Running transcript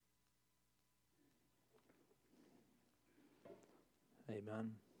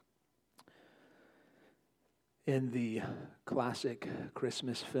Amen. In the classic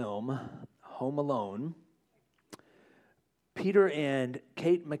Christmas film, Home Alone, Peter and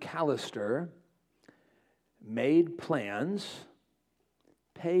Kate McAllister made plans,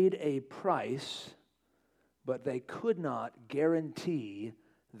 paid a price, but they could not guarantee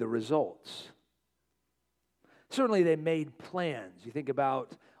the results. Certainly they made plans. You think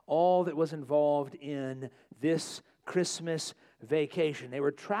about all that was involved in this Christmas vacation. They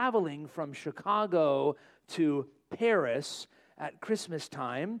were traveling from Chicago to Paris at Christmas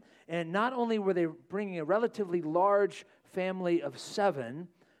time, and not only were they bringing a relatively large family of 7,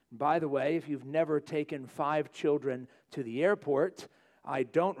 by the way, if you've never taken 5 children to the airport, I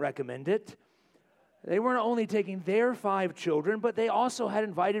don't recommend it. They weren't only taking their 5 children, but they also had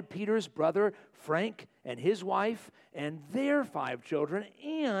invited Peter's brother, Frank, and his wife, and their 5 children,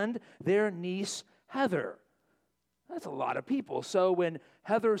 and their niece, Heather. That's a lot of people. So when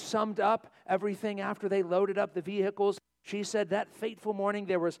Heather summed up everything after they loaded up the vehicles, she said that fateful morning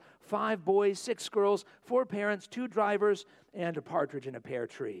there was 5 boys, 6 girls, 4 parents, 2 drivers, and a partridge in a pear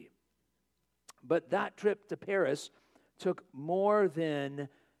tree. But that trip to Paris took more than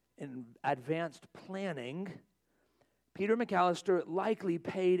in advanced planning. Peter McAllister likely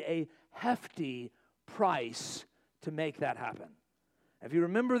paid a hefty price to make that happen. If you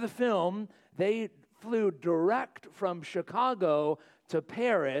remember the film, they flew direct from Chicago to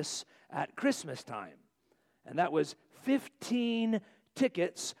Paris at Christmas time. And that was 15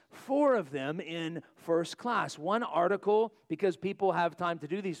 tickets, 4 of them in first class. One article, because people have time to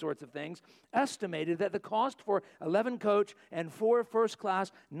do these sorts of things, estimated that the cost for 11 coach and 4 first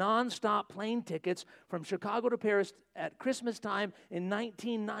class nonstop plane tickets from Chicago to Paris at Christmas time in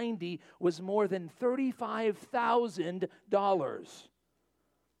 1990 was more than $35,000.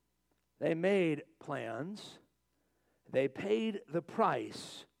 They made plans, they paid the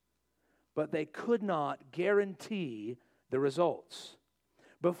price, but they could not guarantee the results.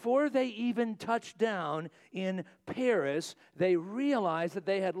 Before they even touched down in Paris, they realized that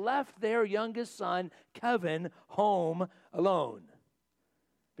they had left their youngest son, Kevin, home alone.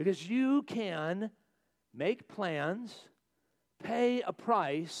 Because you can make plans, pay a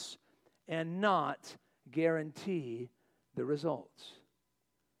price, and not guarantee the results.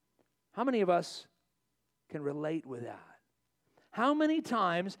 How many of us can relate with that? How many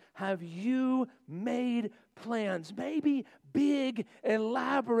times have you made plans, maybe big,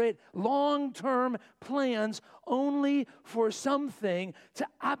 elaborate, long-term plans, only for something to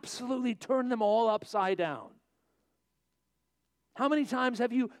absolutely turn them all upside down? How many times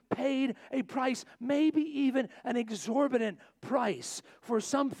have you paid a price, maybe even an exorbitant price, for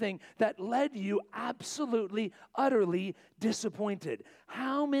something that led you absolutely, utterly disappointed?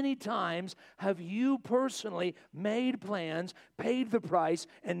 How many times have you personally made plans, paid the price,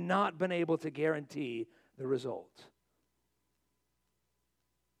 and not been able to guarantee the result?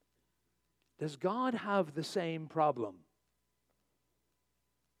 Does God have the same problem?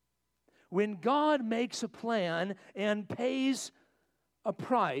 When God makes a plan and pays a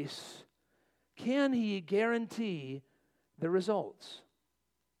price, can He guarantee the results?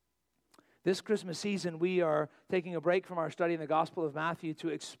 This Christmas season, we are taking a break from our study in the Gospel of Matthew to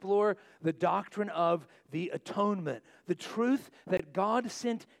explore the doctrine of the atonement, the truth that God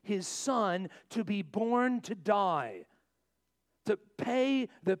sent His Son to be born to die, to pay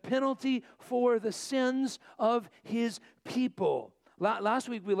the penalty for the sins of His people. Last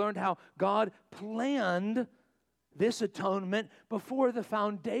week we learned how God planned this atonement before the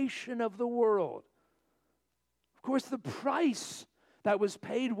foundation of the world. Of course, the price that was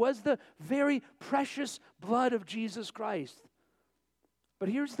paid was the very precious blood of Jesus Christ. But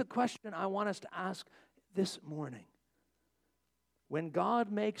here's the question I want us to ask this morning. When God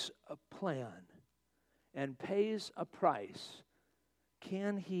makes a plan and pays a price,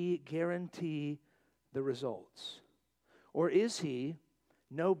 can He guarantee the results? Or is He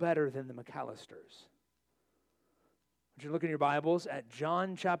no better than the McAllisters? Would you look in your Bibles at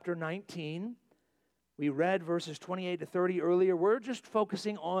John chapter 19? We read verses 28 to 30 earlier. We're just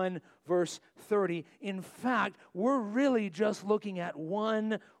focusing on verse 30. In fact, we're really just looking at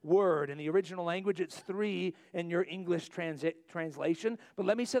one word. In the original language, it's 3 in your English translation. But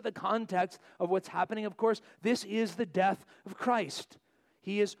let me set the context of what's happening. Of course, this is the death of Christ.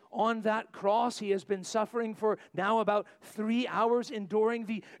 He is on that cross. He has been suffering for now about 3 hours, enduring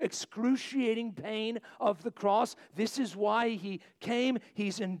the excruciating pain of the cross. This is why he came.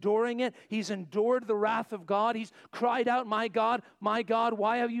 He's enduring it. He's endured the wrath of God. He's cried out, my God,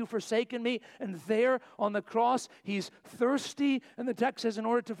 why have you forsaken me? And there on the cross, he's thirsty. And the text says, in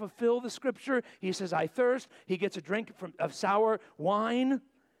order to fulfill the scripture, he says, I thirst. He gets a drink of sour wine.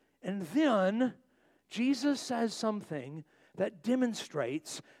 And then Jesus says something that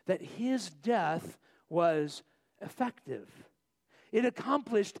demonstrates that his death was effective. It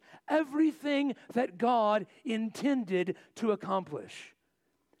accomplished everything that God intended to accomplish.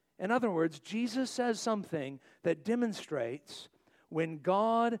 In other words, Jesus says something that demonstrates when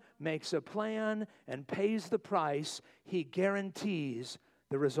God makes a plan and pays the price, he guarantees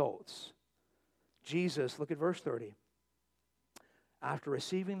the results. Jesus, look at verse 30. After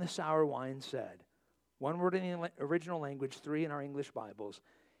receiving the sour wine, said, one word in the original language, 3 in our English Bibles,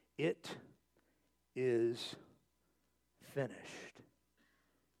 it is finished.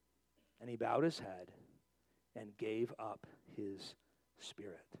 And he bowed his head and gave up his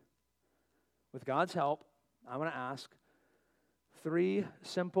spirit. With God's help, I want to ask 3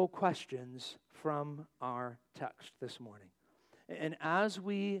 simple questions from our text this morning. And as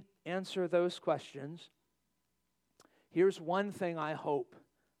we answer those questions, here's one thing I hope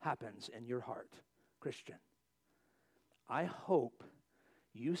happens in your heart, Christian. I hope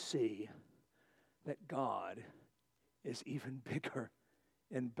you see that God is even bigger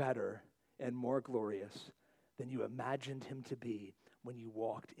and better and more glorious than you imagined him to be when you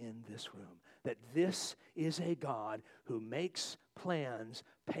walked in this room. That this is a God who makes plans,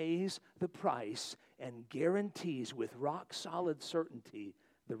 pays the price, and guarantees with rock-solid certainty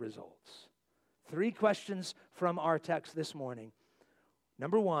the results. 3 questions from our text this morning.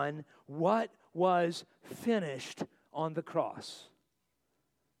 Number 1, what was finished on the cross?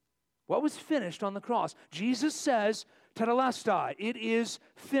 What was finished on the cross? Jesus says, tetelestai, it is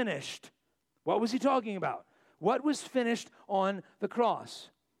finished. What was he talking about? What was finished on the cross?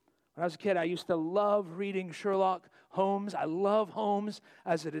 When I was a kid, I used to love reading Sherlock Holmes. I love Holmes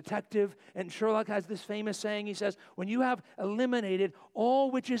as a detective. And Sherlock has this famous saying. He says, when you have eliminated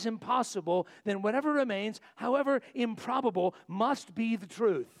all which is impossible, then whatever remains, however improbable, must be the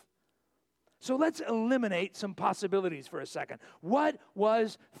truth. So let's eliminate some possibilities for a second. What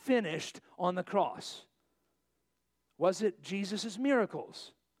was finished on the cross? Was it Jesus'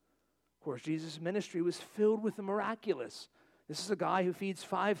 miracles? Of course, Jesus' ministry was filled with the miraculous. This is a guy who feeds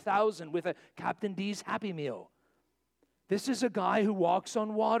 5,000 with a Captain D's Happy Meal. This is a guy who walks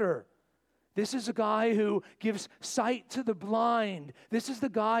on water. This is a guy who gives sight to the blind. This is the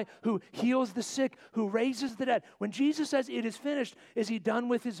guy who heals the sick, who raises the dead. When Jesus says it is finished, is he done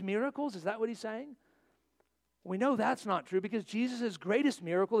with his miracles? Is that what he's saying? We know that's not true because Jesus' greatest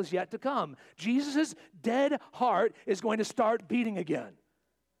miracle is yet to come. Jesus' dead heart is going to start beating again.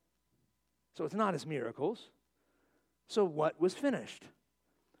 So it's not his miracles. So what was finished?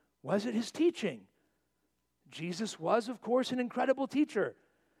 Was it his teaching? Jesus was, of course, an incredible teacher.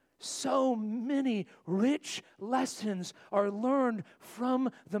 So many rich lessons are learned from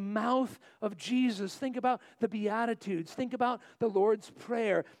the mouth of Jesus. Think about the Beatitudes. Think about the Lord's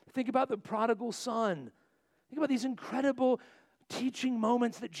Prayer. Think about the prodigal son. Think about these incredible teaching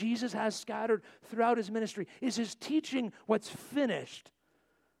moments that Jesus has scattered throughout his ministry. Is his teaching what's finished?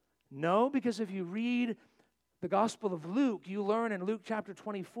 No, because if you read the Gospel of Luke, you learn in Luke chapter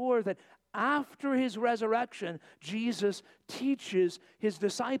 24 that after his resurrection, Jesus teaches his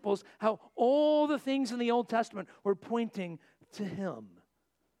disciples how all the things in the Old Testament were pointing to him.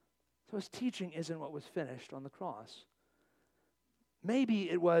 So his teaching isn't what was finished on the cross. Maybe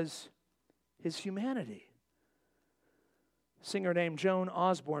it was his humanity. A singer named Joan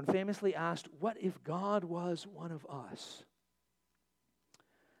Osborne famously asked, "What if God was one of us?"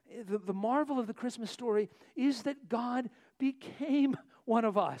 The marvel of the Christmas story is that God became one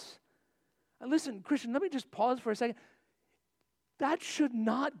of us. And listen, Christian, let me just pause for a second. That should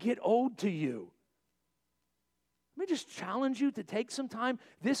not get old to you. Let me just challenge you to take some time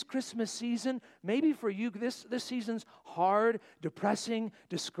this Christmas season. Maybe for you, this season's hard, depressing,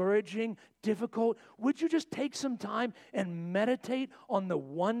 discouraging, difficult. Would you just take some time and meditate on the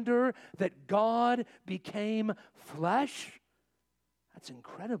wonder that God became flesh? That's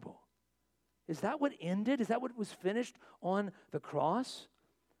incredible. Is that what ended? Is that what was finished on the cross?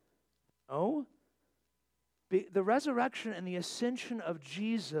 No. The resurrection and the ascension of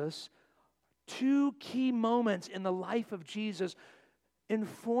Jesus, 2 key moments in the life of Jesus,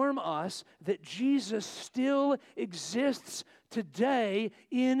 inform us that Jesus still exists today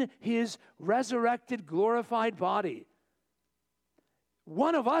in his resurrected, glorified body.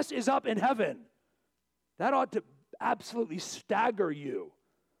 one of us is up in heaven. That ought to absolutely stagger you.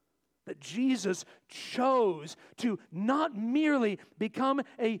 That Jesus chose to not merely become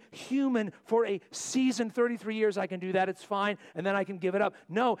a human for a season, 33 years, I can do that, it's fine, and then I can give it up.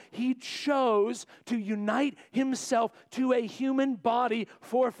 No, he chose to unite himself to a human body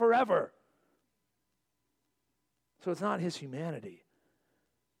for forever. So it's not his humanity.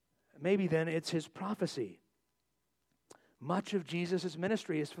 Maybe then it's his prophecy. Much of Jesus'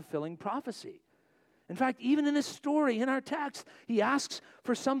 ministry is fulfilling prophecy. In fact, even in this story, in our text, he asks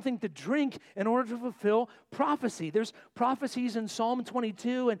for something to drink in order to fulfill prophecy. There's prophecies in Psalm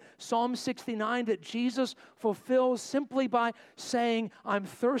 22 and Psalm 69 that Jesus fulfills simply by saying, I'm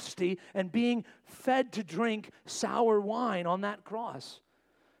thirsty, and being fed to drink sour wine on that cross.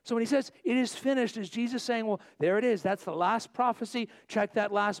 So when he says, it is finished, is Jesus saying, well, there it is. That's the last prophecy. Check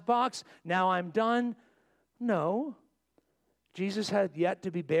that last box. Now I'm done. No. Jesus had yet to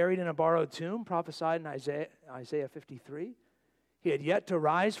be buried in a borrowed tomb, prophesied in Isaiah 53. He had yet to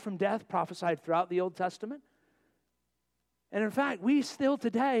rise from death, prophesied throughout the Old Testament. And in fact, we still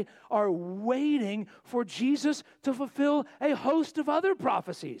today are waiting for Jesus to fulfill a host of other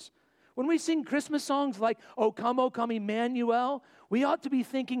prophecies. When we sing Christmas songs like, O come, Emmanuel, we ought to be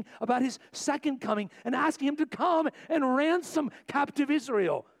thinking about his second coming and asking him to come and ransom captive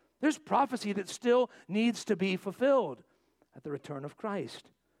Israel. There's prophecy that still needs to be fulfilled at the return of Christ.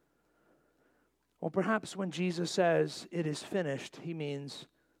 Or perhaps when Jesus says, it is finished, he means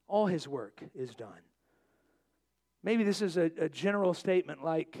all his work is done. Maybe this is a general statement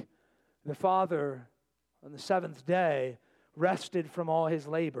like the Father on the seventh day rested from all his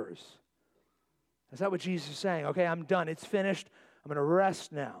labors. Is that what Jesus is saying? Okay, I'm done. It's finished. I'm going to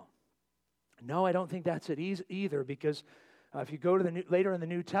rest now. No, I don't think that's it either, because if you go to later in the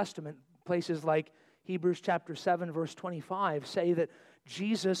New Testament, places like Hebrews chapter 7, verse 25 say that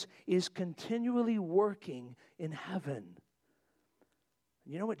Jesus is continually working in heaven.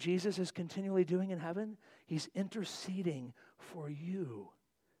 You know what Jesus is continually doing in heaven? He's interceding for you.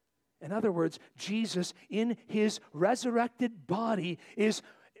 In other words, Jesus in his resurrected body is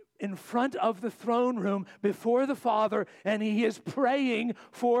in front of the throne room before the Father, and he is praying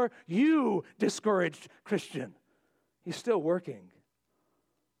for you, discouraged Christian. He's still working.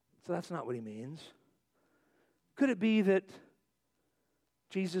 So that's not what he means. Could it be that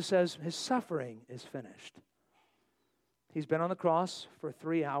Jesus says his suffering is finished? He's been on the cross for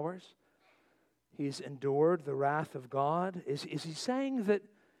 3 hours. He's endured the wrath of God. Is he saying that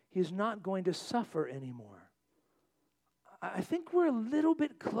he's not going to suffer anymore? I think we're a little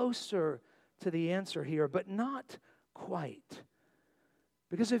bit closer to the answer here, but not quite.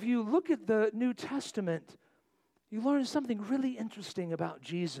 Because if you look at the New Testament, you learn something really interesting about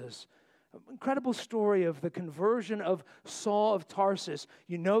Jesus. Incredible story of the conversion of Saul of Tarsus.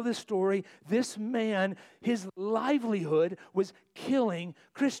 You know the story. This man, his livelihood was killing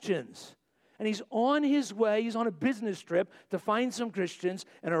Christians. And he's on his way, he's on a business trip to find some Christians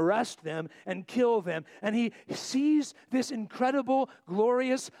and arrest them and kill them. And he sees this incredible,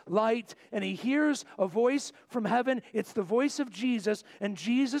 glorious light, and he hears a voice from heaven. It's the voice of Jesus. And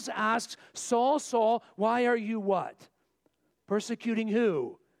Jesus asks, Saul, Saul, why are you what? Persecuting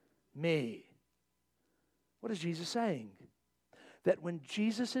who? Me. What is Jesus saying? That when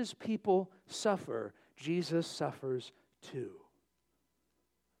Jesus' people suffer, Jesus suffers too.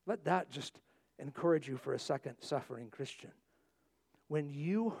 Let that just encourage you for a second, suffering Christian. When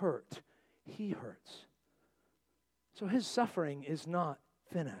you hurt, he hurts. So his suffering is not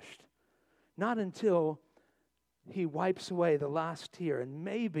finished. Not until he wipes away the last tear. And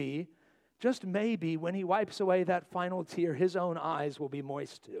maybe, just maybe, when he wipes away that final tear, his own eyes will be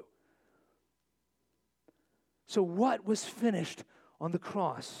moist too. So what was finished on the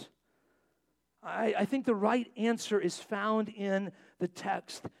cross? I think the right answer is found in the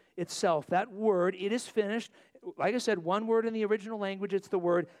text itself. That word, it is finished. Like I said, one word in the original language, it's the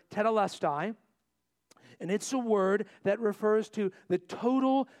word tetelestai. And it's a word that refers to the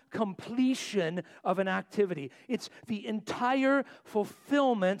total completion of an activity. It's the entire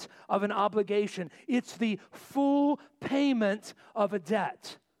fulfillment of an obligation. It's the full payment of a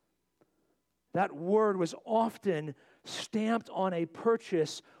debt. That word was often stamped on a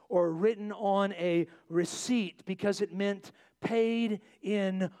purchase or written on a receipt because it meant paid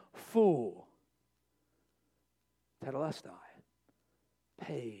in full. Tetelestai,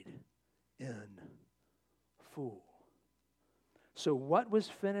 paid in full. So what was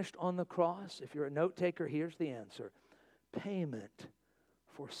finished on the cross? If you're a note taker, here's the answer. Payment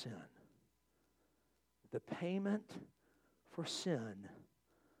for sin. The payment for sin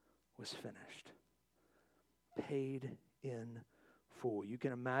was finished. Paid in full. You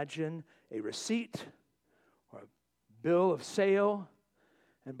can imagine a receipt or a bill of sale,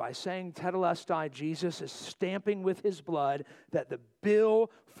 and by saying Tetelestai, Jesus is stamping with his blood that the bill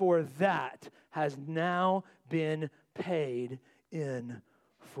for that has now been paid in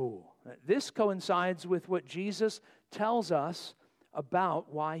full. This coincides with what Jesus tells us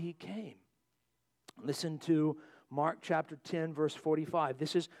about why he came. Listen to Mark chapter 10, verse 45.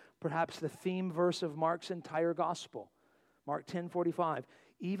 This is perhaps the theme verse of Mark's entire gospel. Mark 10:45.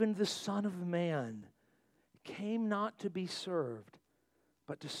 Even the Son of Man came not to be served,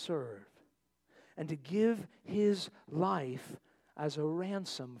 but to serve, and to give his life as a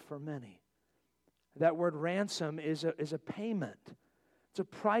ransom for many. That word ransom is a payment. It's a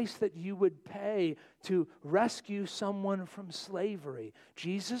price that you would pay to rescue someone from slavery.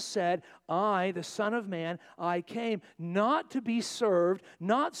 Jesus said, I, the Son of Man, I came not to be served,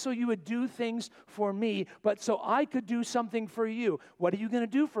 not so you would do things for me, but so I could do something for you. What are you going to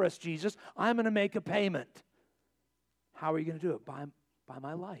do for us, Jesus? I'm going to make a payment. How are you going to do it? By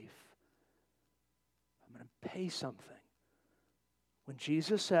my life. I'm going to pay something. When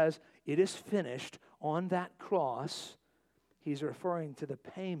Jesus says, it is finished on that cross, he's referring to the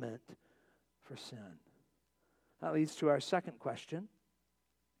payment for sin. That leads to our second question.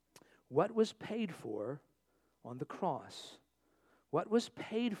 What was paid for on the cross? What was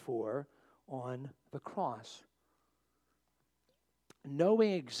paid for on the cross?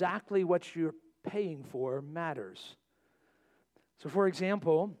 Knowing exactly what you're paying for matters. So, for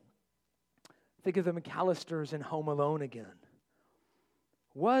example, think of the McAllisters in Home Alone again.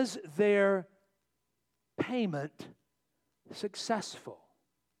 Was their payment successful?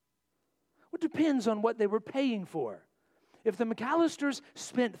 Well, it depends on what they were paying for. If the McAllisters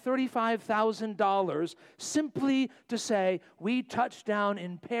spent $35,000 simply to say, we touched down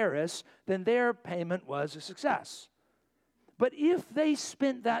in Paris, then their payment was a success. But if they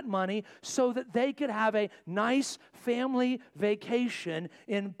spent that money so that they could have a nice family vacation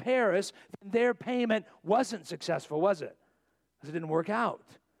in Paris, then their payment wasn't successful, was it? Because it didn't work out.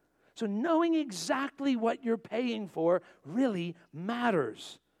 So knowing exactly what you're paying for really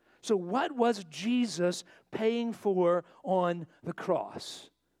matters. So what was Jesus paying for on the cross?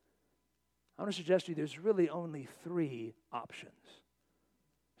 I want to suggest to you there's really only three options.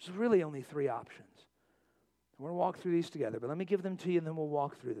 There's really only three options. We're going to walk through these together, but let me give them to you and then we'll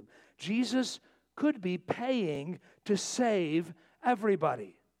walk through them. Jesus could be paying to save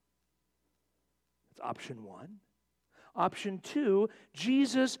everybody. That's option one. Option two,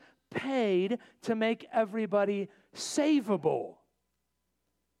 Jesus paid to make everybody savable.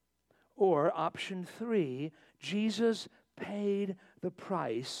 Or option three, Jesus paid the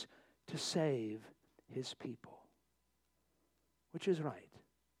price to save his people. Which is right?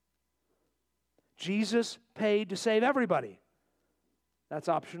 Jesus paid to save everybody. That's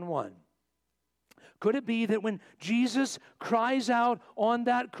option one. Could it be that when Jesus cries out on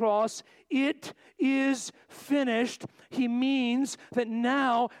that cross, it is finished, he means that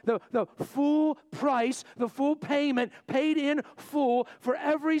now the full price, the full payment paid in full for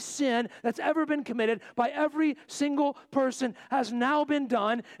every sin that's ever been committed by every single person has now been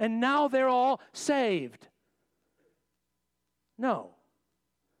done, and now they're all saved? No.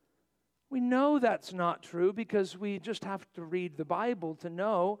 We know that's not true because we just have to read the Bible to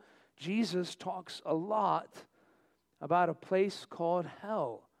know Jesus talks a lot about a place called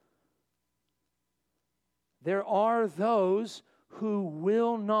hell. There are those who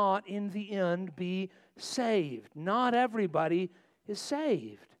will not, in the end, be saved. Not everybody is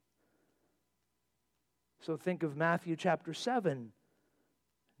saved. So think of Matthew chapter 7,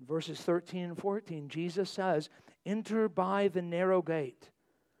 verses 13 and 14. Jesus says, enter by the narrow gate.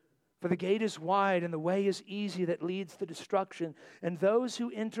 For the gate is wide and the way is easy that leads to destruction, and those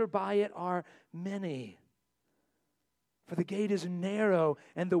who enter by it are many. For the gate is narrow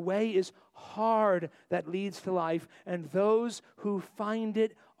and the way is hard that leads to life, and those who find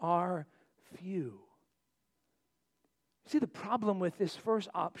it are few. See, the problem with this first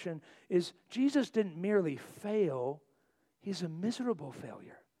option is Jesus didn't merely fail, he's a miserable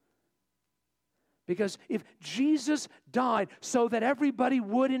failure. Because if Jesus died so that everybody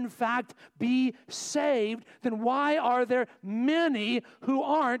would in fact be saved, then why are there many who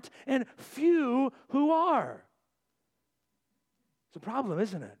aren't and few who are? It's a problem,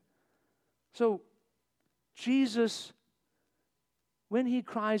 isn't it? So Jesus, when he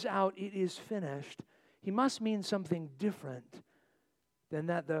cries out, it is finished, he must mean something different than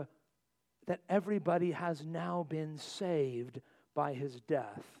that everybody has now been saved by his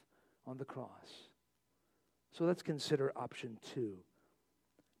death on the cross. So let's consider option two.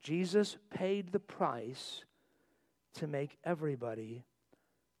 Jesus paid the price to make everybody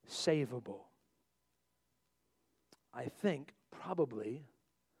savable. I think probably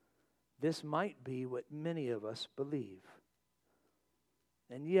this might be what many of us believe.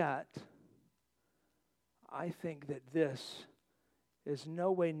 And yet, I think that this is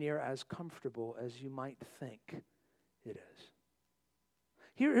no way near as comfortable as you might think it is.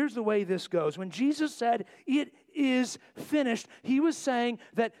 Here's the way this goes. When Jesus said, "It is finished," he was saying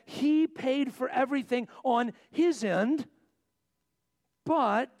that he paid for everything on his end,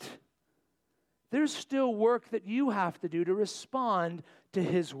 but there's still work that you have to do to respond to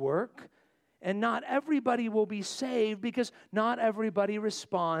his work. And not everybody will be saved because not everybody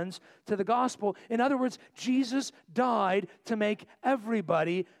responds to the gospel. In other words, Jesus died to make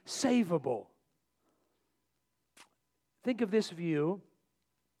everybody savable. Think of this view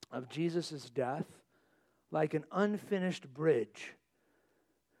of Jesus' death like an unfinished bridge.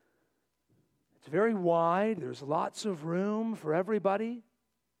 It's very wide. There's lots of room for everybody.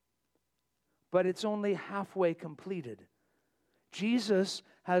 But it's only halfway completed. Jesus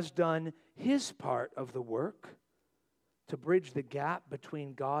has done his part of the work to bridge the gap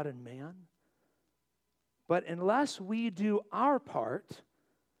between God and man. But unless we do our part,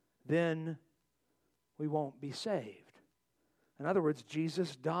 then we won't be saved. In other words,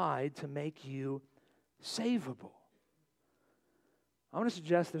 Jesus died to make you savable. I want to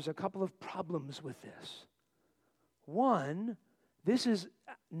suggest there's a couple of problems with this. One, this is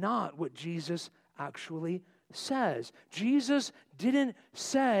not what Jesus actually says. Jesus didn't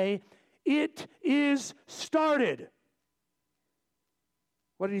say, "It is started."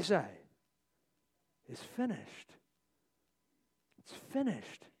 What did he say? It's finished. It's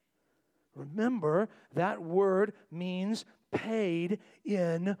finished. Remember, that word means paid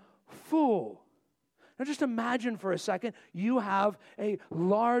in full. Now just imagine for a second, you have a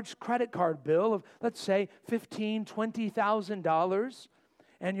large credit card bill of, let's say, $15,000, $20,000.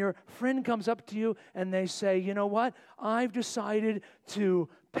 And your friend comes up to you and they say, "You know what? I've decided to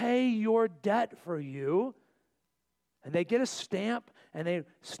pay your debt for you." And they get a stamp and they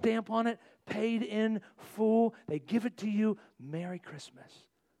stamp on it, "Paid in full." They give it to you. Merry Christmas.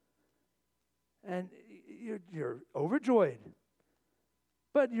 And you're overjoyed.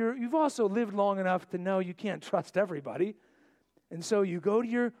 But you've also lived long enough to know you can't trust everybody. And so you go to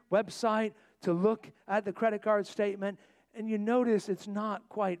your website to look at the credit card statement, and you notice it's not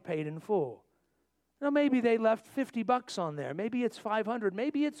quite paid in full. Now, maybe they left $50 on there. Maybe it's $500.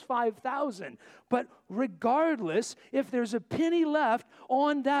 Maybe it's $5,000. But regardless, if there's a penny left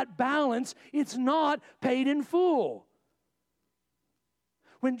on that balance, it's not paid in full.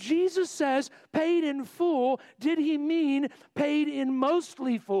 When Jesus says paid in full, did he mean paid in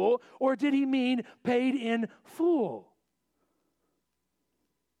mostly full, or did he mean paid in full?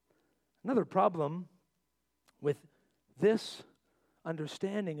 Another problem with this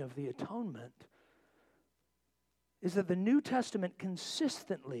understanding of the atonement is that the New Testament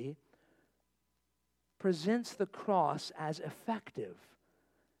consistently presents the cross as effective.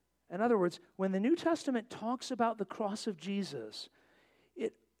 In other words, when the New Testament talks about the cross of Jesus,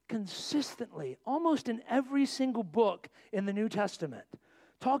 it consistently, almost in every single book in the New Testament,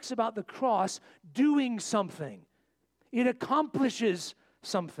 talks about the cross doing something. It accomplishes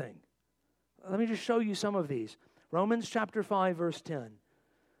something. Let me just show you some of these. Romans chapter 5, verse 10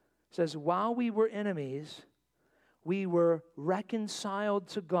 says, "While we were enemies, we were reconciled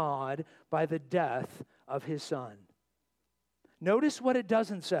to God by the death of his Son." Notice what it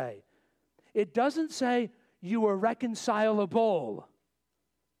doesn't say. It doesn't say you were reconcilable.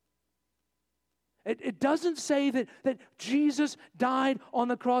 It doesn't say that Jesus died on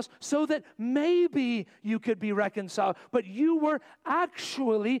the cross so that maybe you could be reconciled, but you were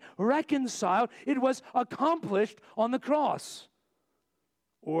actually reconciled. It was accomplished on the cross.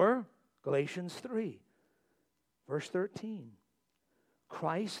 Or Galatians 3, verse 13.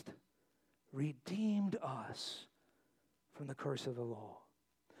 Christ redeemed us from the curse of the law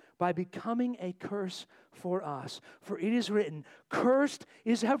by becoming a curse for us. For it is written, "Cursed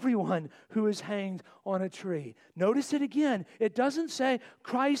is everyone who is hanged on a tree." Notice it again. It doesn't say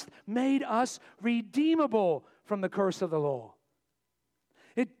Christ made us redeemable from the curse of the law.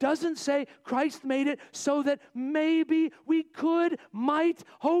 It doesn't say Christ made it so that maybe we might,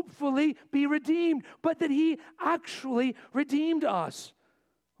 hopefully be redeemed, but that he actually redeemed us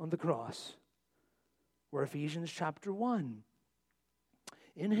on the cross. Or Ephesians chapter 1.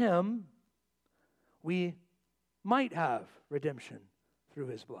 In him, we might have redemption through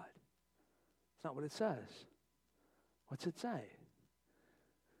his blood. It's not what it says. What's it say?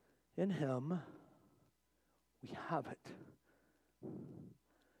 In him, we have it.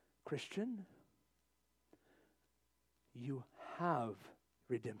 Christian, you have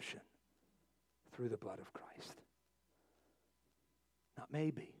redemption through the blood of Christ. Not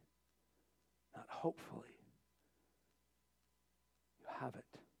maybe, not hopefully. You have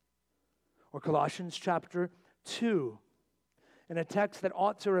it. Or Colossians chapter 2, in a text that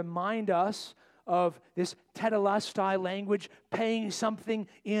ought to remind us of this tetelestai language, paying something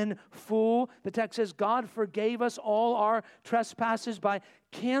in full. The text says, God forgave us all our trespasses by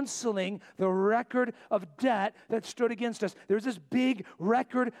canceling the record of debt that stood against us. There's this big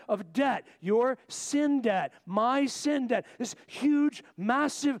record of debt. Your sin debt, my sin debt, this huge,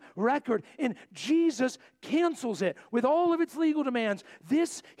 massive record. And Jesus cancels it with all of its legal demands.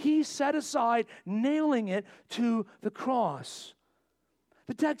 This he set aside, nailing it to the cross.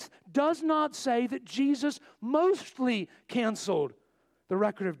 The text does not say that Jesus mostly canceled the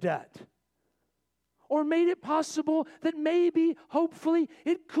record of debt or made it possible that maybe, hopefully,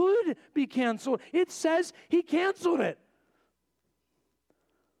 it could be canceled. It says he canceled it.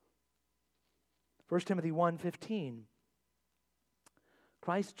 1 Timothy 1:15.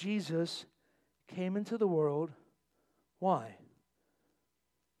 Christ Jesus came into the world. Why?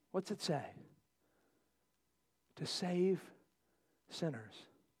 What's it say? To save sinners.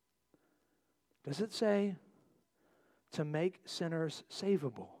 Does it say to make sinners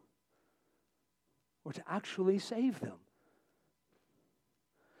savable or to actually save them?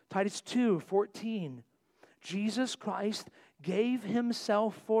 Titus 2:14. Jesus Christ gave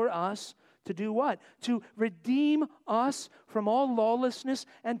himself for us to do what? To redeem us from all lawlessness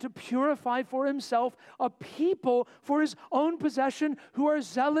and to purify for himself a people for his own possession who are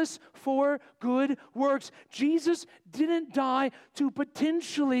zealous for good works. Jesus didn't die to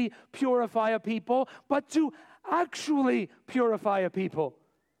potentially purify a people, but to actually purify a people.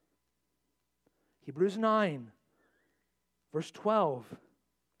 Hebrews 9, verse 12.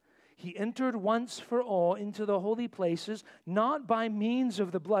 He entered once for all into the holy places, not by means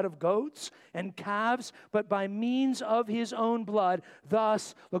of the blood of goats and calves, but by means of his own blood.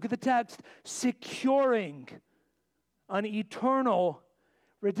 Thus, look at the text, securing an eternal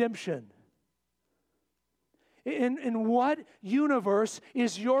redemption. In what universe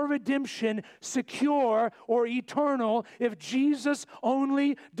is your redemption secure or eternal if Jesus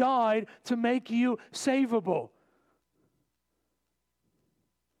only died to make you savable?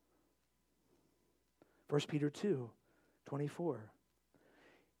 1 Peter 2:24.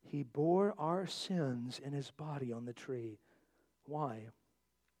 He bore our sins in his body on the tree. Why?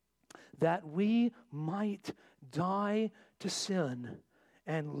 That we might die to sin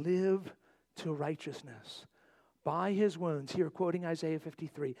and live to righteousness. By his wounds, here quoting Isaiah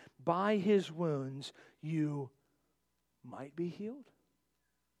 53, by his wounds you might be healed.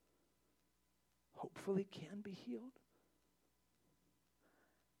 Hopefully can be healed.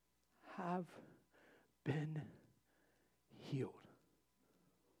 Have been healed.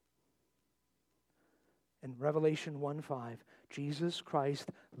 In Revelation 1:5, Jesus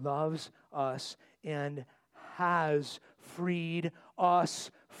Christ loves us and has freed us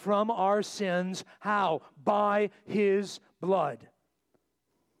from our sins. How? By his blood.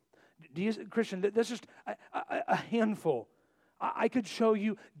 Christian, that's just a handful. I could show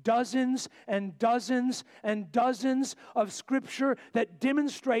you dozens and dozens and dozens of scripture that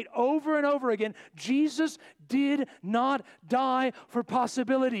demonstrate over and over again, Jesus did not die for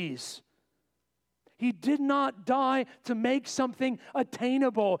possibilities. He did not die to make something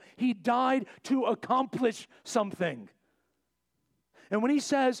attainable. He died to accomplish something. And when he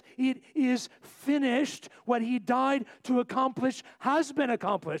says it is finished, what he died to accomplish has been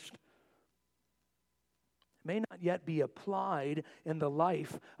accomplished. May not yet be applied in the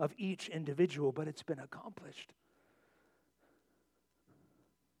life of each individual, but it's been accomplished.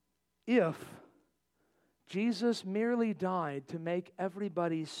 If Jesus merely died to make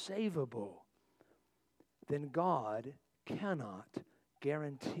everybody savable, then God cannot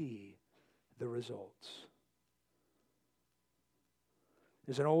guarantee the results.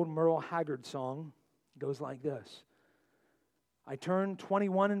 There's an old Merle Haggard song. It goes like this. I turned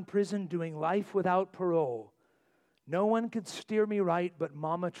 21 in prison doing life without parole. No one could steer me right, but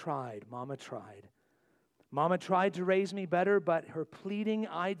Mama tried. Mama tried. Mama tried to raise me better, but her pleading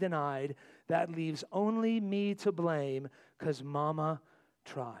I denied. That leaves only me to blame, 'cause Mama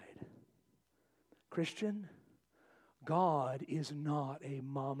tried. Christian, God is not a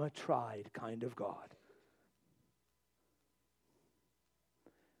mama tried kind of God.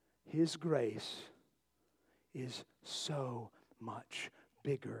 His grace is so much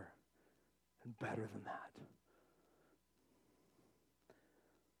bigger and better than that.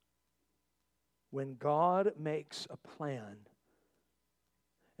 When God makes a plan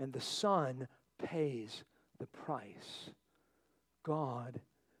and the Son pays the price. God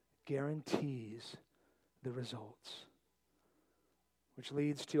guarantees the results. Which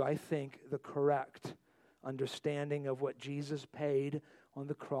leads to, I think, the correct understanding of what Jesus paid on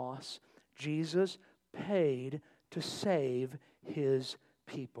the cross. Jesus paid to save his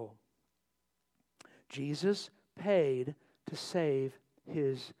people. Jesus paid to save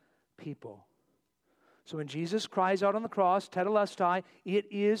his people. So when Jesus cries out on the cross, Tetelestai, it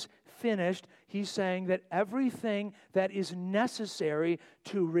is finished, he's saying that everything that is necessary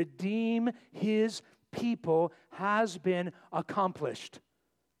to redeem his people has been accomplished.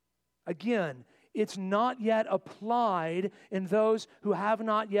 Again, it's not yet applied in those who have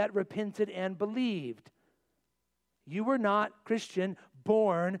not yet repented and believed. You were not, Christian,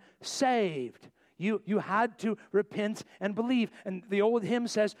 born saved. You had to repent and believe. And the old hymn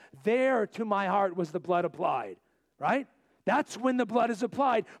says, there to my heart was the blood applied, right? That's when the blood is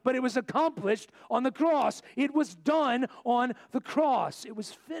applied. But it was accomplished on the cross. It was done on the cross. It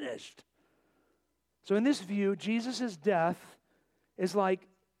was finished. So in this view, Jesus' death is like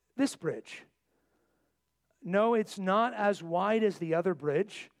this bridge. No, it's not as wide as the other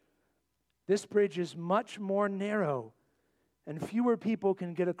bridge. This bridge is much more narrow, and fewer people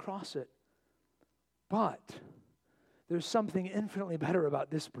can get across it. But there's something infinitely better about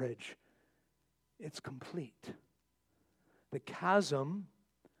this bridge. It's complete. The chasm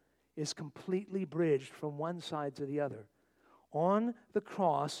is completely bridged from one side to the other. On the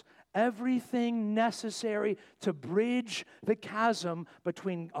cross, everything necessary to bridge the chasm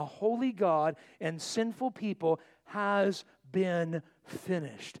between a holy God and sinful people has been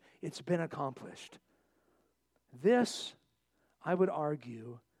finished. It's been accomplished. This, I would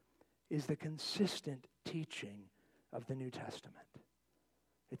argue, is the consistent teaching of the New Testament.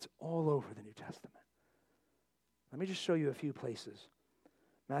 It's all over the New Testament. Let me just show you a few places.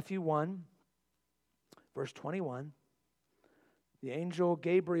 Matthew 1, verse 21. The angel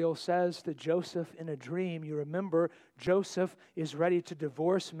Gabriel says to Joseph in a dream, you remember Joseph is ready to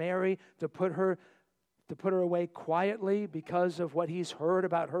divorce Mary, to put her away quietly because of what he's heard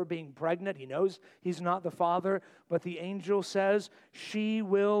about her being pregnant. He knows he's not the father, but the angel says, she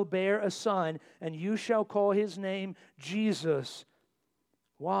will bear a son, and you shall call his name Jesus.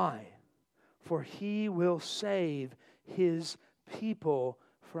 Why? For he will save his people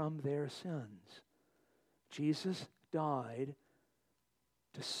from their sins. Jesus died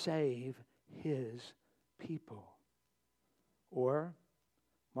to save his people. Or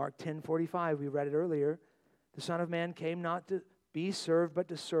Mark 10:45, we read it earlier. The Son of Man came not to be served, but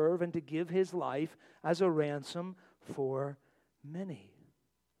to serve and to give his life as a ransom for many.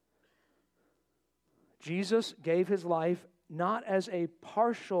 Jesus gave his life not as a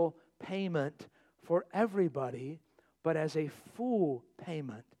partial payment for everybody, but as a full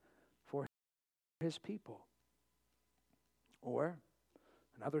payment for his people. Or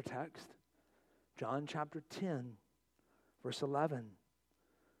another text, John chapter 10, verse 11.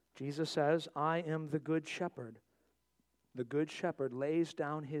 Jesus says, I am the good shepherd. The good shepherd lays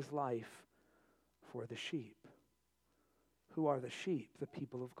down his life for the sheep. Who are the sheep? The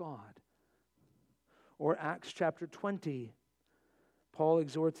people of God. Or Acts chapter 20. Paul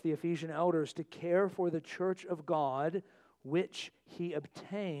exhorts the Ephesian elders to care for the church of God, which he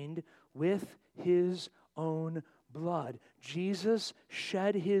obtained with his own blood. Jesus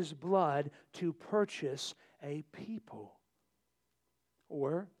shed his blood to purchase a people.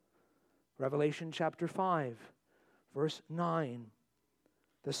 Or Revelation chapter 5, verse 9.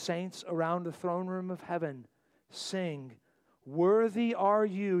 The saints around the throne room of heaven sing, worthy are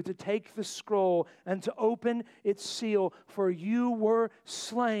you to take the scroll and to open its seal, for you were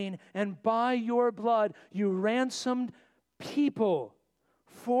slain, and by your blood you ransomed people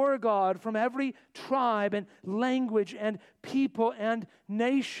for God from every tribe and language and people and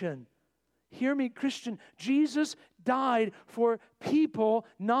nation. Hear me, Christian. Jesus died for people,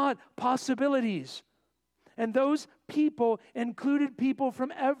 not possibilities. And those people included people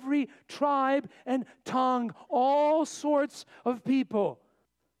from every tribe and tongue, all sorts of people.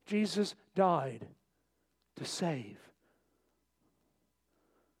 Jesus died to save.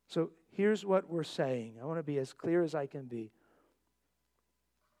 So here's what we're saying. I want to be as clear as I can be.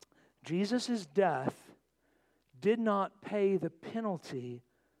 Jesus' death did not pay the penalty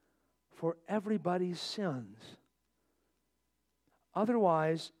for everybody's sins.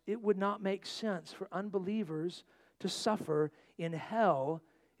 Otherwise, it would not make sense for unbelievers to suffer in hell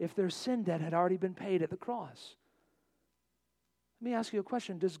if their sin debt had already been paid at the cross. Let me ask you a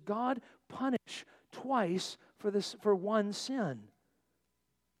question. Does God punish twice for one sin?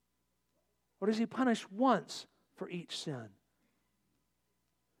 Or does he punish once for each sin?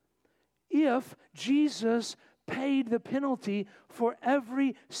 if Jesus paid the penalty for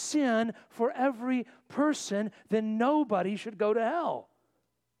every sin, for every person, then nobody should go to hell.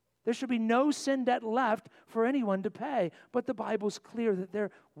 There should be no sin debt left for anyone to pay. But the Bible's clear that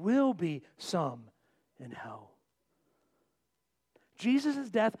there will be some in hell. Jesus'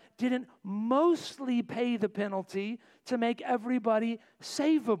 death didn't mostly pay the penalty to make everybody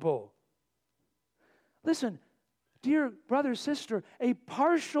savable. Listen, dear brother, sister, a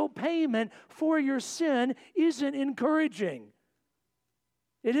partial payment for your sin isn't encouraging.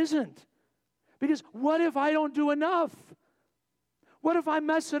 It isn't. Because what if I don't do enough? What if I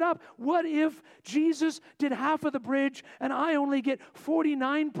mess it up? What if Jesus did half of the bridge and I only get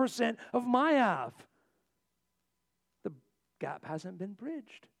 49% of my half? The gap hasn't been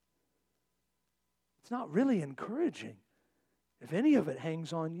bridged. It's not really encouraging if any of it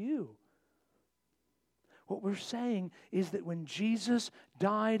hangs on you. What we're saying is that when Jesus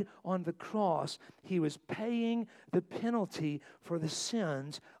died on the cross, he was paying the penalty for the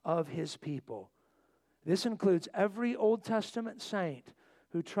sins of his people. This includes every Old Testament saint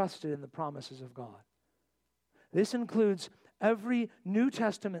who trusted in the promises of God. This includes every New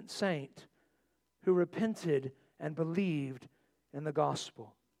Testament saint who repented and believed in the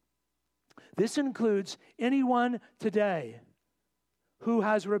gospel. This includes anyone today who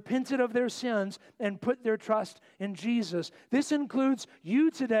has repented of their sins and put their trust in Jesus. This includes you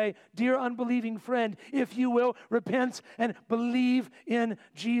today, dear unbelieving friend, if you will repent and believe in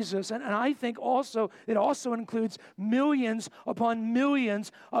Jesus. And I think also it also includes millions upon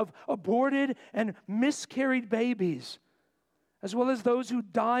millions of aborted and miscarried babies, as well as those who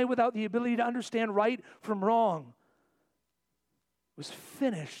die without the ability to understand right from wrong. It was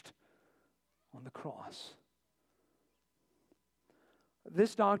finished on the cross.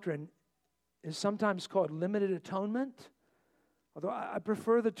 This doctrine is sometimes called limited atonement, although I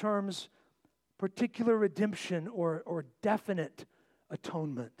prefer the terms particular redemption or definite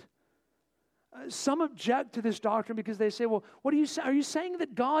atonement. Some object to this doctrine because they say, well, what are you saying? Are you saying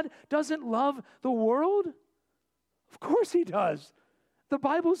that God doesn't love the world? Of course he does. The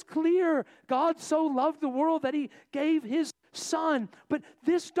Bible's clear. God so loved the world that he gave his Son. But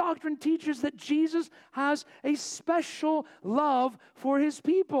this doctrine teaches that Jesus has a special love for his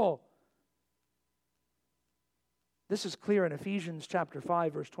people. This is clear in Ephesians chapter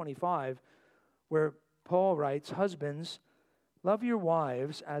 5, verse 25, where Paul writes, "Husbands, love your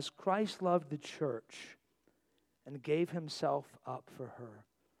wives as Christ loved the church and gave himself up for her."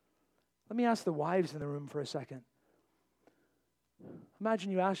 Let me ask the wives in the room for a second.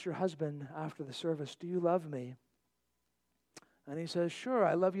 Imagine you asked your husband after the service, "Do you love me?" And he says, "Sure,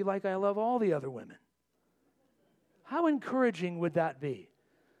 I love you like I love all the other women." How encouraging would that be?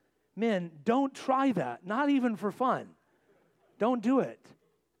 Men, don't try that, not even for fun. Don't do it.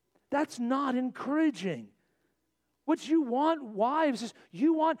 That's not encouraging. What you want, wives, is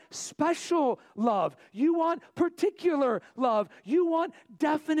you want special love. You want particular love. You want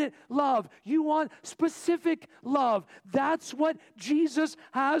definite love. You want specific love. That's what Jesus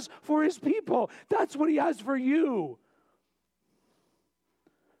has for his people. That's what he has for you.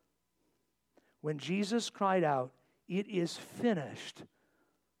 When Jesus cried out, "It is finished,"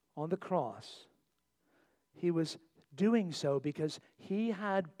 on the cross, he was doing so because he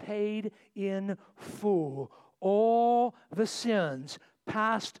had paid in full all the sins,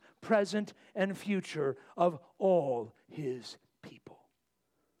 past, present, and future, of all his people.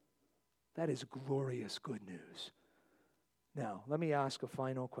 That is glorious good news. Now, let me ask a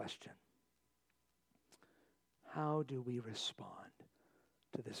final question. How do we respond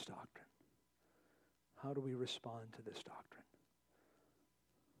to this doctrine? How do we respond to this doctrine?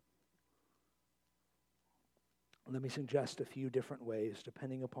 Let me suggest a few different ways,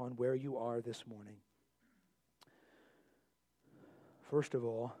 depending upon where you are this morning. First of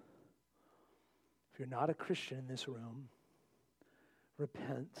all, if you're not a Christian in this room,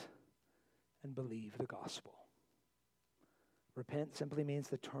 repent and believe the gospel. Repent simply means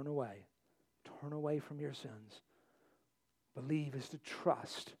to turn away. Turn away from your sins. Believe is to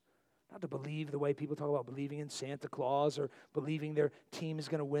trust. Not to believe the way people talk about believing in Santa Claus or believing their team is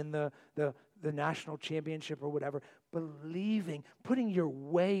going to win the national championship or whatever. Believing, putting your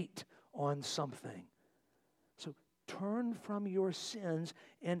weight on something. So turn from your sins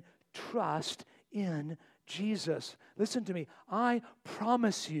and trust in Jesus. Listen to me. I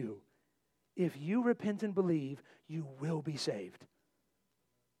promise you, if you repent and believe, you will be saved.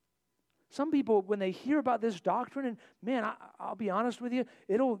 Some people, when they hear about this doctrine, and man, I'll be honest with you,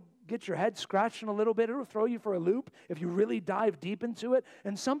 it'll get your head scratching a little bit. It'll throw you for a loop if you really dive deep into it.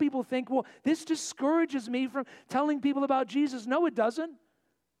 And some people think, well, this discourages me from telling people about Jesus. No, it doesn't.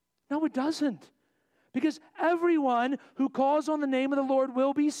 No, it doesn't. Because everyone who calls on the name of the Lord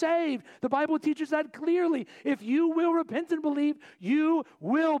will be saved. The Bible teaches that clearly. If you will repent and believe, you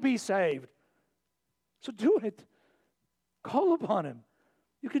will be saved. So do it. Call upon him.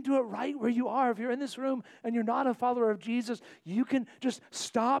 You can do it right where you are. If you're in this room and you're not a follower of Jesus, you can just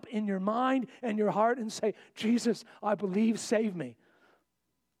stop in your mind and your heart and say, Jesus, I believe, save me.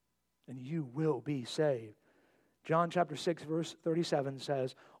 And you will be saved. John chapter 6, verse 37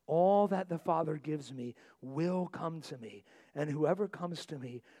 says, all that the Father gives me will come to me, and whoever comes to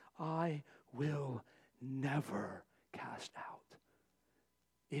me, I will never cast out.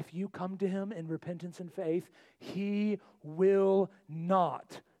 If you come to him in repentance and faith, he will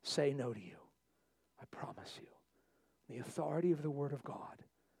not say no to you. I promise you. The authority of the Word of God,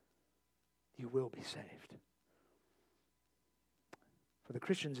 you will be saved. For the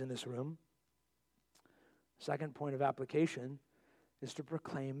Christians in this room, second point of application is to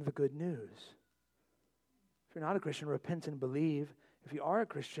proclaim the good news. If you're not a Christian, repent and believe. If you are a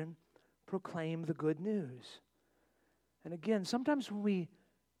Christian, proclaim the good news. And again, sometimes when we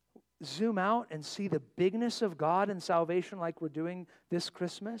zoom out and see the bigness of God and salvation like we're doing this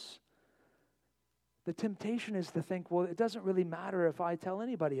Christmas, the temptation is to think, well, it doesn't really matter if I tell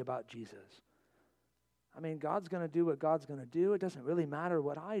anybody about Jesus. I mean, God's going to do what God's going to do. It doesn't really matter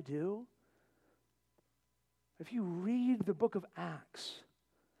what I do. If you read the book of Acts,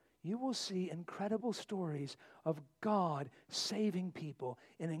 you will see incredible stories of God saving people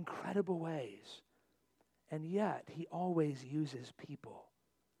in incredible ways. And yet, he always uses people.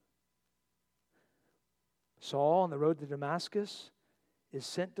 Saul on the road to Damascus is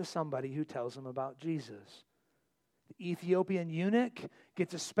sent to somebody who tells him about Jesus. The Ethiopian eunuch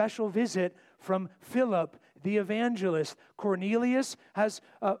gets a special visit from Philip, the evangelist. Cornelius has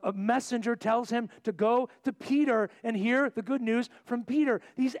a messenger tells him to go to Peter and hear the good news from Peter.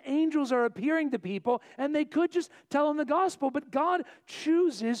 These angels are appearing to people, and they could just tell them the gospel, but God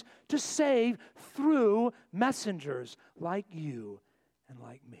chooses to save through messengers like you and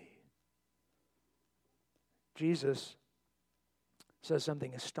like me. Jesus says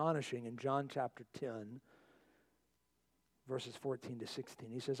something astonishing in John chapter 10, verses 14 to 16.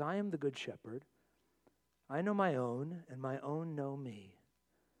 He says, I am the good shepherd. I know my own, and my own know me.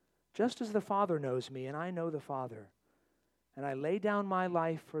 Just as the Father knows me, and I know the Father. And I lay down my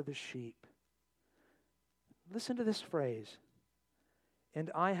life for the sheep. Listen to this phrase.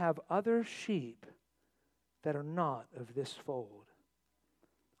 And I have other sheep that are not of this fold.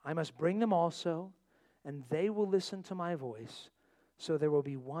 I must bring them also, and they will listen to my voice. So there will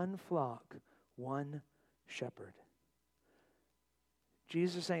be one flock, one shepherd.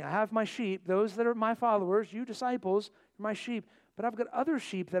 Jesus is saying, I have my sheep, those that are my followers, you disciples, are my sheep, but I've got other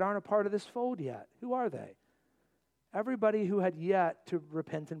sheep that aren't a part of this fold yet. Who are they? Everybody who had yet to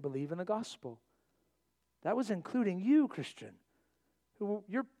repent and believe in the gospel. That was including you, Christian.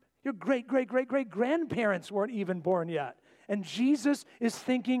 Your great-great-great-great-grandparents weren't even born yet. And Jesus is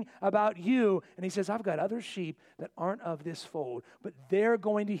thinking about you, and he says, I've got other sheep that aren't of this fold, but they're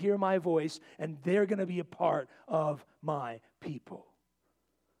going to hear my voice, and they're going to be a part of my people.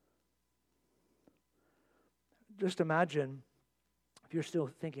 Just imagine if you're still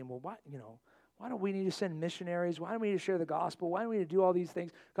thinking, well, why don't we need to send missionaries? Why don't we need to share the gospel? Why don't we need to do all these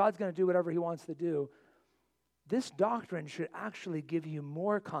things? God's going to do whatever he wants to do. This doctrine should actually give you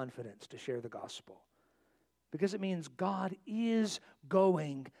more confidence to share the gospel, because it means God is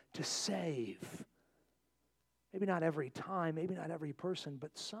going to save. Maybe not every time, maybe not every person,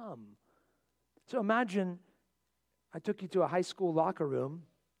 but some. So imagine I took you to a high school locker room,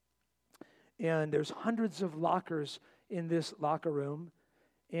 and there's hundreds of lockers in this locker room,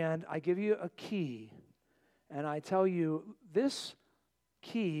 and I give you a key, and I tell you this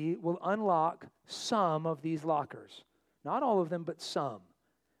key will unlock some of these lockers. Not all of them, but some.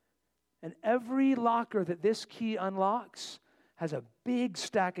 And every locker that this key unlocks has a big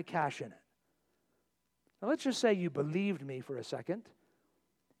stack of cash in it. Now let's just say you believed me for a second.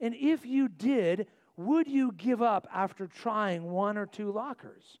 And if you did, would you give up after trying one or two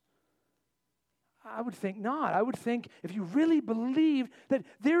lockers? I would think not. I would think if you really believed that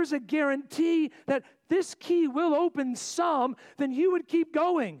there's a guarantee that this key will open some, then you would keep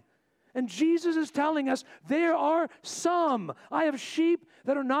going. And Jesus is telling us there are some. I have sheep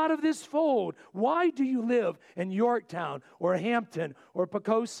that are not of this fold. Why do you live in Yorktown or Hampton or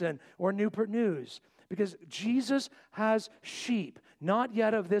Poquoson or Newport News? Because Jesus has sheep not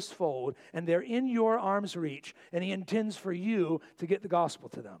yet of this fold, and they're in your arm's reach, and he intends for you to get the gospel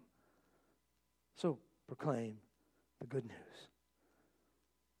to them. So proclaim the good news.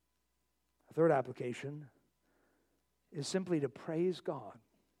 A third application is simply to praise God.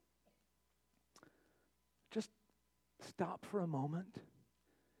 stop for a moment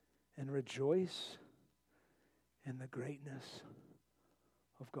and rejoice in the greatness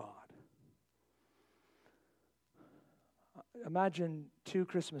of God. Imagine two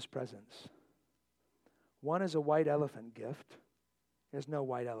Christmas presents. One is a white elephant gift. There's no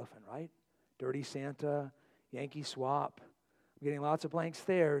white elephant, right? Dirty Santa, Yankee swap. I'm getting lots of blank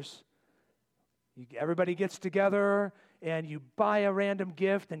stares. Everybody gets together and you buy a random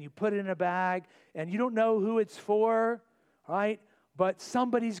gift and you put it in a bag and you don't know who it's for, right? But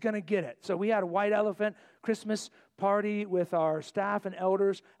somebody's going to get it. So we had a white elephant Christmas party with our staff and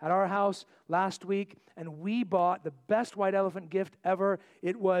elders at our house last week, and we bought the best white elephant gift ever.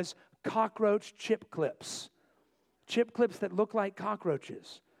 It was cockroach chip clips. Chip clips that look like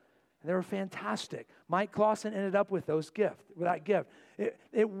cockroaches. And they were fantastic. Mike Clausen ended up with that gift.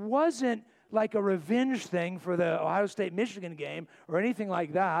 It wasn't like a revenge thing for the Ohio State-Michigan game or anything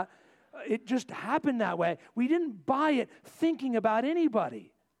like that. It just happened that way. We didn't buy it thinking about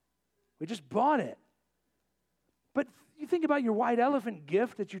anybody. We just bought it. But you think about your white elephant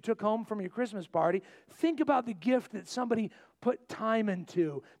gift that you took home from your Christmas party. Think about the gift that somebody put time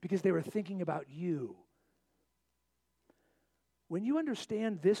into because they were thinking about you. When you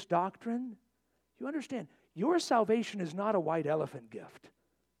understand this doctrine, you understand your salvation is not a white elephant gift.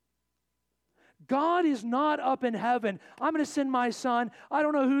 God is not up in heaven. I'm going to send my son. I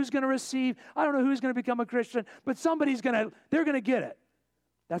don't know who's going to receive. I don't know who's going to become a Christian, but they're going to get it.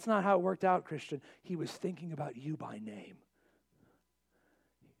 That's not how it worked out, Christian. He was thinking about you by name.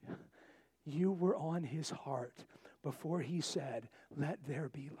 You were on his heart before he said, "Let there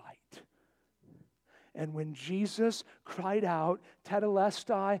be light." And when Jesus cried out,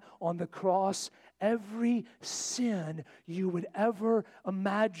 tetelestai, on the cross, every sin you would ever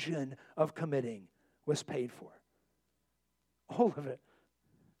imagine of committing was paid for. All of it.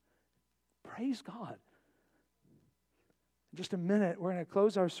 Praise God. In just a minute, we're going to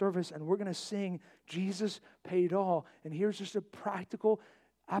close our service and we're going to sing Jesus Paid All. And here's just a practical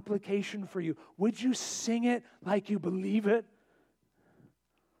application for you. Would you sing it like you believe it?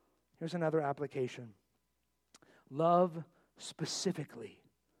 Here's another application. Love specifically.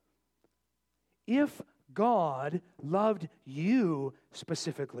 If God loved you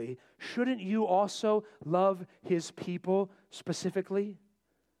specifically, shouldn't you also love his people specifically?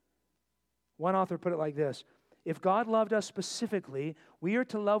 One author put it like this: if God loved us specifically, we are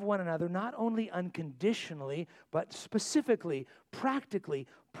to love one another not only unconditionally, but specifically, practically,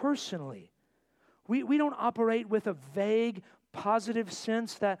 personally. We don't operate with a vague, positive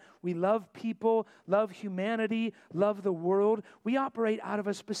sense that we love people, love humanity, love the world. We operate out of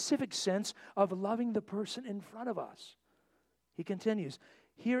a specific sense of loving the person in front of us. He continues,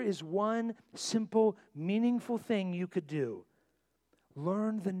 here is one simple, meaningful thing you could do.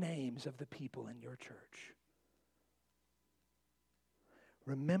 Learn the names of the people in your church.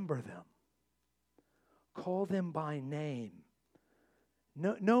 Remember them. Call them by name.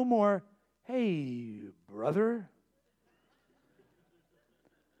 No more, "Hey, brother."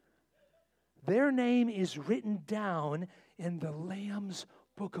 Their name is written down in the Lamb's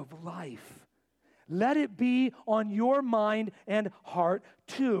book of life. Let it be on your mind and heart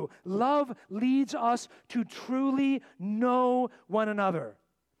too. Love leads us to truly know one another.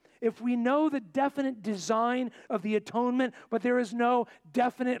 If we know the definite design of the atonement, but there is no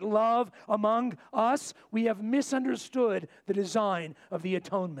definite love among us, we have misunderstood the design of the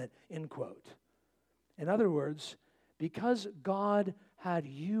atonement, end quote. In other words, because God had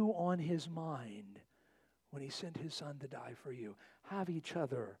you on his mind when he sent his son to die for you, have each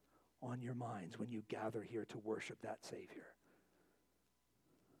other on your minds when you gather here to worship that Savior.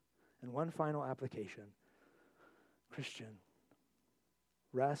 And one final application. Christian,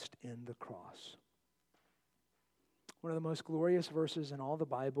 rest in the cross. One of the most glorious verses in all the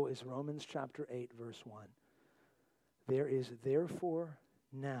Bible is Romans chapter 8, verse 1. There is therefore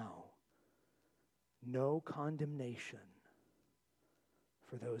now no condemnation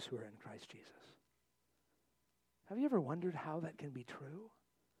for those who are in Christ Jesus. Have you ever wondered how that can be true?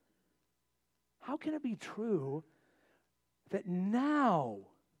 How can it be true that now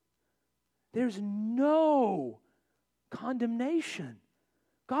there's no condemnation?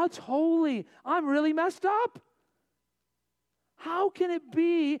 God's holy. I'm really messed up. How can it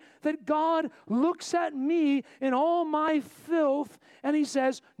be that God looks at me in all my filth and he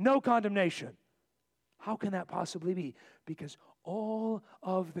says, no condemnation? How can that possibly be? Because all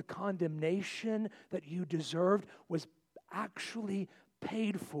of the condemnation that you deserved was actually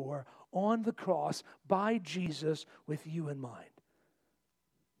paid for on the cross by Jesus with you in mind.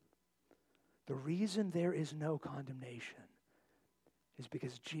 The reason there is no condemnation is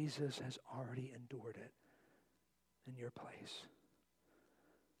because Jesus has already endured it. in your place.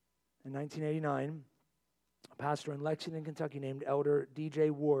 In 1989, a pastor in Lexington, Kentucky named Elder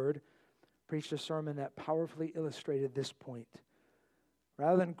D.J. Ward preached a sermon that powerfully illustrated this point.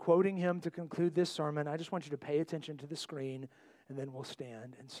 Rather than quoting him to conclude this sermon, I just want you to pay attention to the screen, and then we'll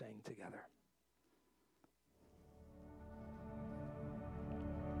stand and sing together.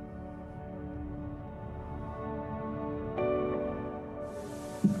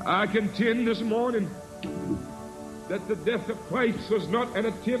 I contend this morning that the death of Christ was not an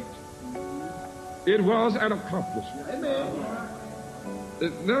attempt, it was an accomplishment. Amen.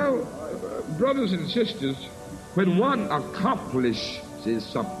 Now, brothers and sisters, when one accomplishes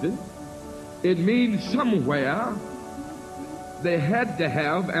something, it means somewhere they had to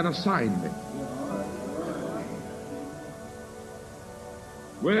have an assignment.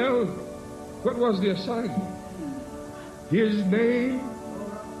 Well, what was the assignment? His name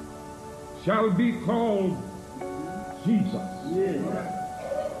shall be called Jesus.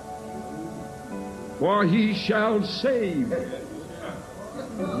 For he shall save,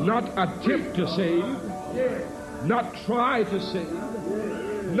 not attempt to save, not try to save,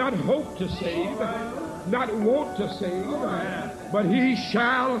 not hope to save, not want to save, but he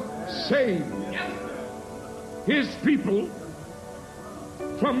shall save his people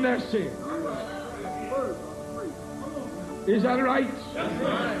from their sin. Is that right?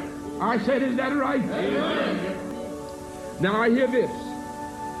 I said, is that right? Now I hear this.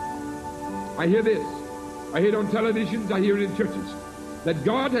 I hear it on televisions, I hear it in churches, that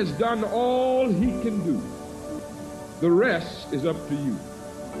God has done all he can do. The rest is up to you.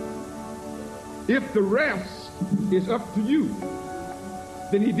 If the rest is up to you,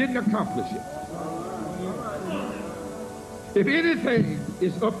 then he didn't accomplish it. If anything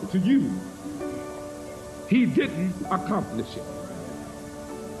is up to you, he didn't accomplish it.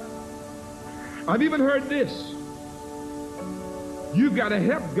 I've even heard this. You've got to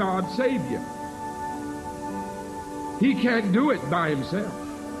help God save you. He can't do it by himself.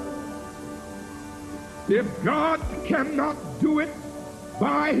 If God cannot do it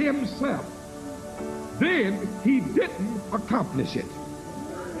by himself, then he didn't accomplish it.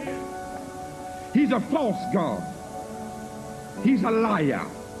 He's a false God. He's a liar.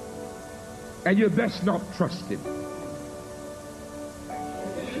 And you best not trust him.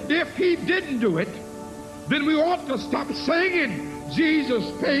 If he didn't do it, then we ought to stop singing Jesus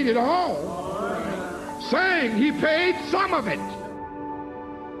paid it all. Saying he paid some of it.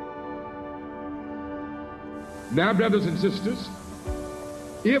 Now, brothers and sisters,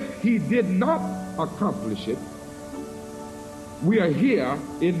 if he did not accomplish it, we are here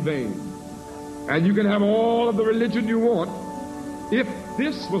in vain. And you can have all of the religion you want. If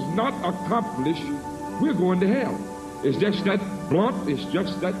this was not accomplished, we're going to hell. It's just that blunt, it's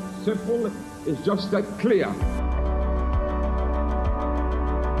just that simple, it's just that clear.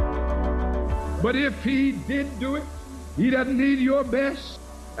 But if he did do it, he doesn't need your best,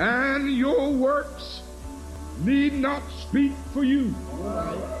 and your works need not speak for you.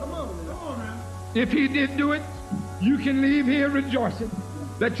 If he did do it, you can leave here rejoicing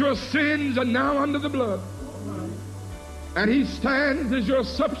that your sins are now under the blood. And he stands as your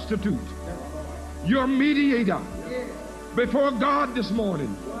substitute, your mediator before God this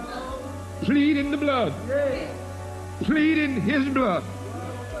morning, pleading the blood, pleading his blood,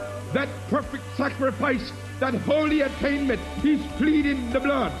 that perfect sacrifice, that holy attainment. He's pleading the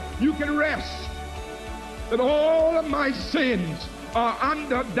blood. You can rest that all of my sins are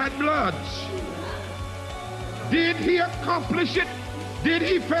under that blood. Did he accomplish it? Did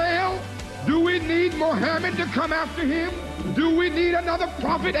he fail? Do we need Muhammad to come after him? Do we need another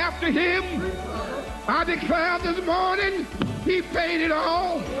prophet after him? I declare this morning, he paid it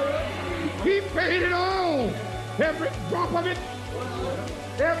all. He paid it all. Every drop of it,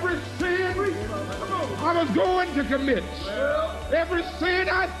 every sin I was going to commit, every sin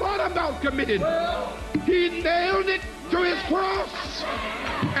I thought about committing, he nailed it to his cross,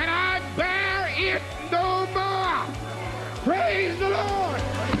 and I bear it no more. Praise the Lord.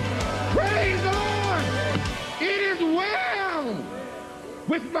 Praise the Lord. It is well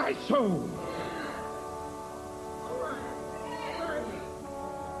with my soul.